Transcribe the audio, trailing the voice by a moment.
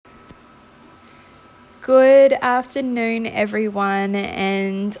Good afternoon, everyone,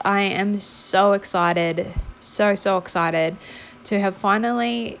 and I am so excited, so excited to have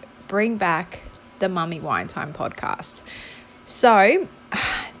finally bring back the Mummy Wine Time podcast. So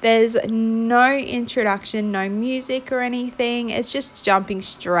there's no introduction, no music or anything. It's just jumping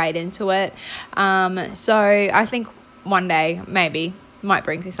straight into it. So I think one day maybe might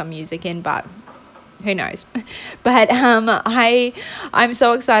bring some music in, but who knows? But I'm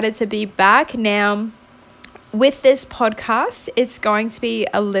so excited to be back now. With this podcast, it's going to be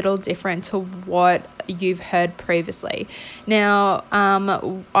a little different to what you've heard previously. Now,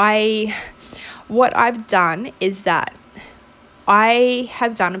 what I've done is that I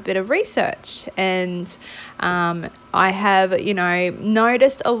have done a bit of research, and I have,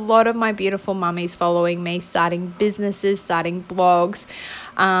 noticed a lot of my beautiful mummies following me, starting businesses, starting blogs,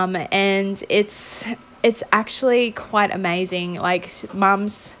 and it's actually quite amazing. Like,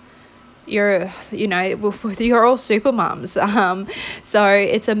 mums, you're all super mums. So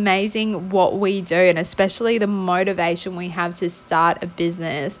it's amazing what we do, and especially the motivation we have to start a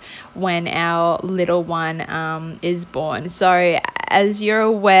business when our little one is born. So as you're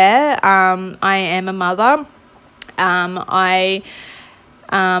aware, I am a mother. I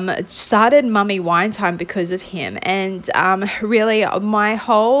started Mummy Wine Time because of him, and really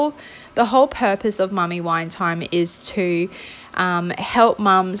the whole purpose of Mummy Wine Time is to help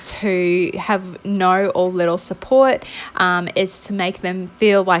mums who have no or little support. It's to make them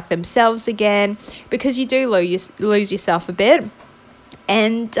feel like themselves again, because you do lose yourself a bit.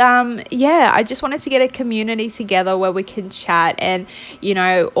 And I just wanted to get a community together where we can chat and,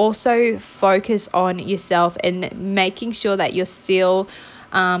 also focus on yourself and making sure that you're still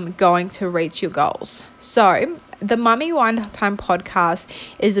going to reach your goals. So the Mummy Wine Time podcast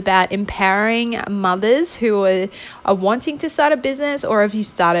is about empowering mothers who are wanting to start a business, or if you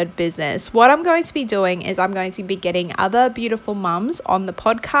started business. What I'm going to be doing is I'm going to be getting other beautiful mums on the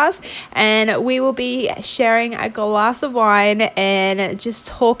podcast, and we will be sharing a glass of wine and just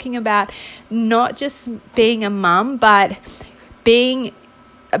talking about not just being a mum, but being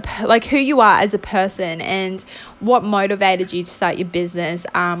like who you are as a person and what motivated you to start your business.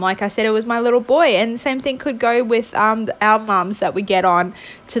 Like I said, it was my little boy, and the same thing could go with our mums that we get on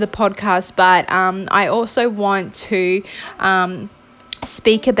to the podcast. But I also want to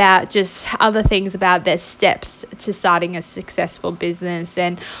speak about just other things about their steps to starting a successful business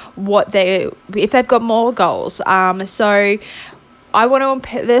and if they've got more goals. So I want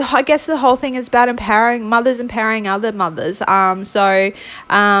to, I guess the whole thing is about empowering mothers, empowering other mothers. So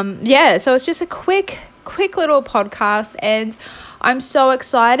it's just a quick little podcast, and I'm so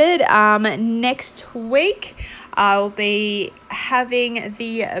excited. Next week, I'll be having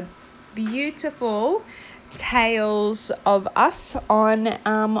the beautiful Tales of Us on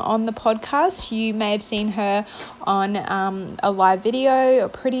the podcast. You may have seen her on a live video, a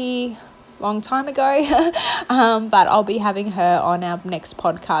pretty long time ago, but I'll be having her on our next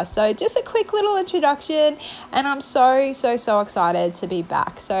podcast. So just a quick little introduction, and I'm so excited to be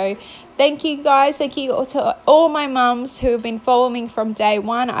back. So thank you guys. Thank you to all my mums who have been following me from day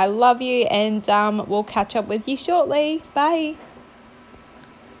one. I love you, and we'll catch up with you shortly. Bye.